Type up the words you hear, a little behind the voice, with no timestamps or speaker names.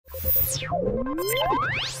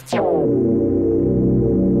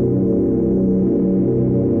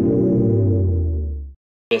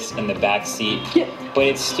In the back seat, but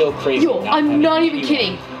it's still crazy. Yo, I'm not even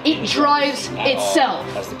kidding. It drives itself.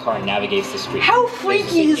 As the car navigates the street. How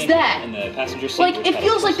freaky is that? In the passenger seat, like, it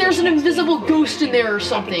feels like there's an invisible ghost in there or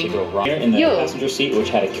something. In the passenger seat, which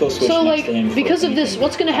had a kill switch. So, like, because of this,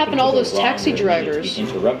 what's gonna happen to all those taxi drivers?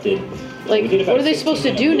 Interrupted. Like, what are they supposed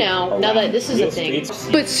to do now that this is a thing?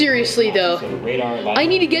 But seriously, though, I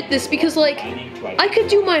need to get this because, like, I could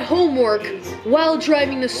do my homework while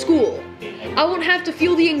driving to school. I won't have to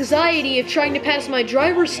feel the anxiety of trying to pass my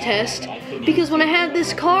driver's test because when I have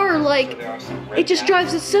this car, like, it just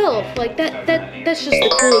drives itself. Like, that's just the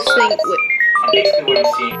coolest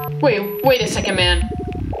thing. Wait a second, man.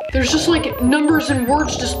 There's just, like, numbers and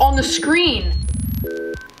words just on the screen.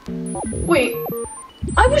 Wait,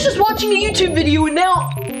 I was just watching a YouTube video and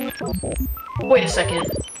now... Wait a second.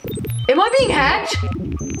 Am I being hacked?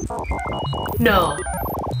 No.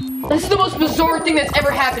 This is the most bizarre thing that's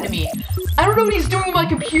ever happened to me. I don't know what he's doing with my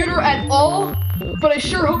computer at all, but I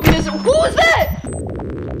sure hope he doesn't. Who was that?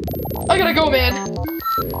 I gotta go, man.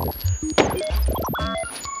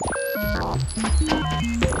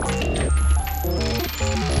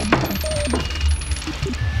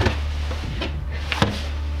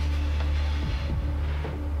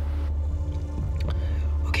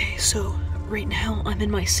 Okay, so right now I'm in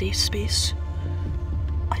my safe space.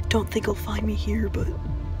 I don't think he'll find me here, but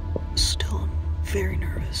still I'm very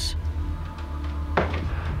nervous.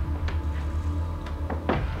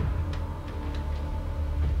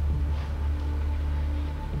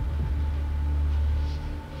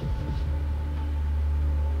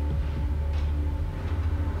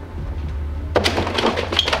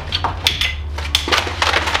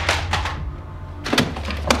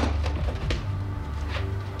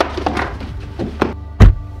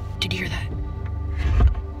 Did you hear that?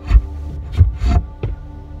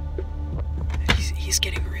 He's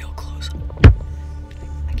getting real close.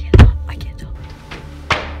 I can't tell.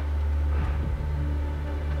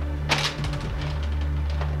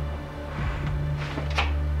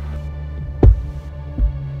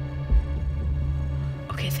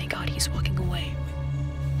 Okay, thank God he's walking away.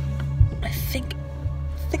 I think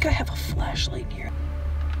I have a flashlight in here.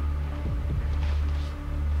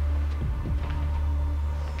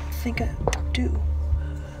 I think I do.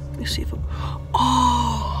 Let me see if I'm...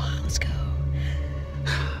 Oh, let's go.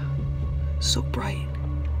 So bright.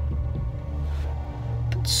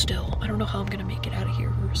 But still, I don't know how I'm gonna make it out of here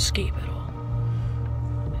or escape at all.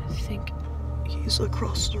 I think he's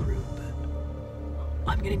across the room, but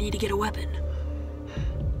I'm gonna need to get a weapon.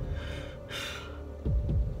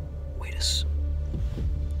 Wait a s...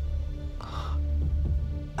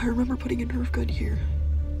 I remember putting a Nerf gun here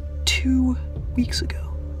 2 weeks ago.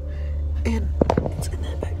 And it's in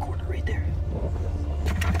that back corner right there.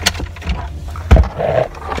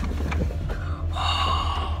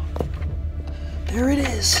 There it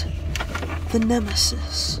is. The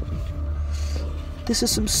Nemesis. This is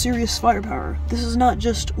some serious firepower. This is not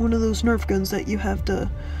just one of those Nerf guns that you have to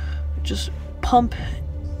just pump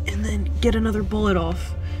and then get another bullet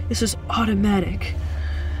off. This is automatic.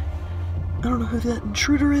 I don't know who that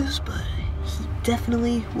intruder is, but he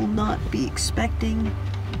definitely will not be expecting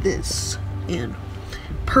this. And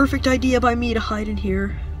perfect idea by me to hide in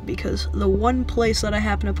here, because the one place that I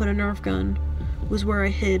happened to put a Nerf gun was where I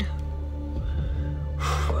hid.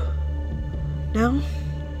 Now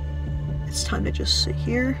it's time to just sit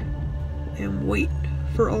here and wait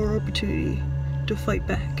for our opportunity to fight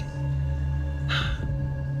back.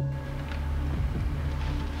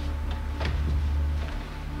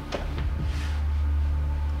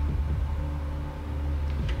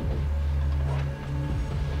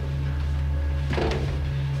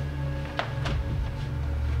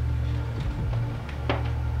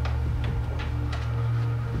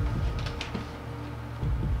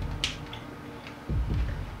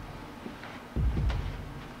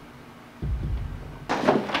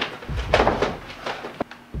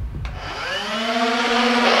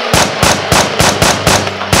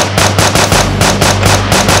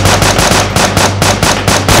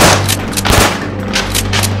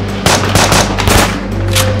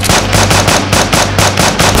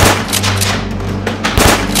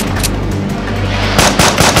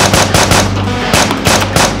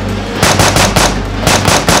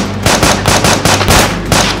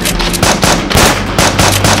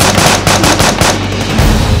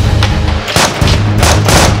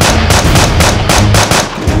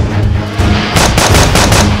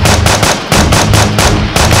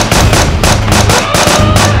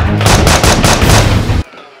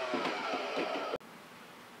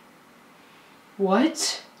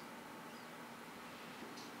 What?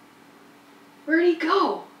 Where'd he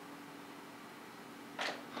go?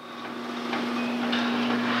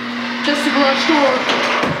 Just the garage door.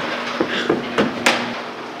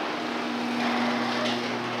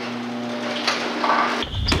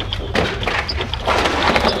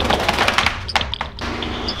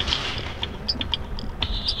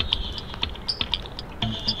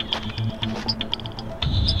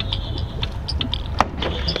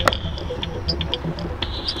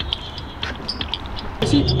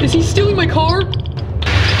 Is he stealing my car?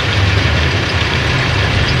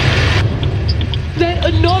 That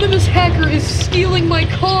anonymous hacker is stealing my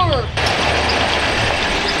car!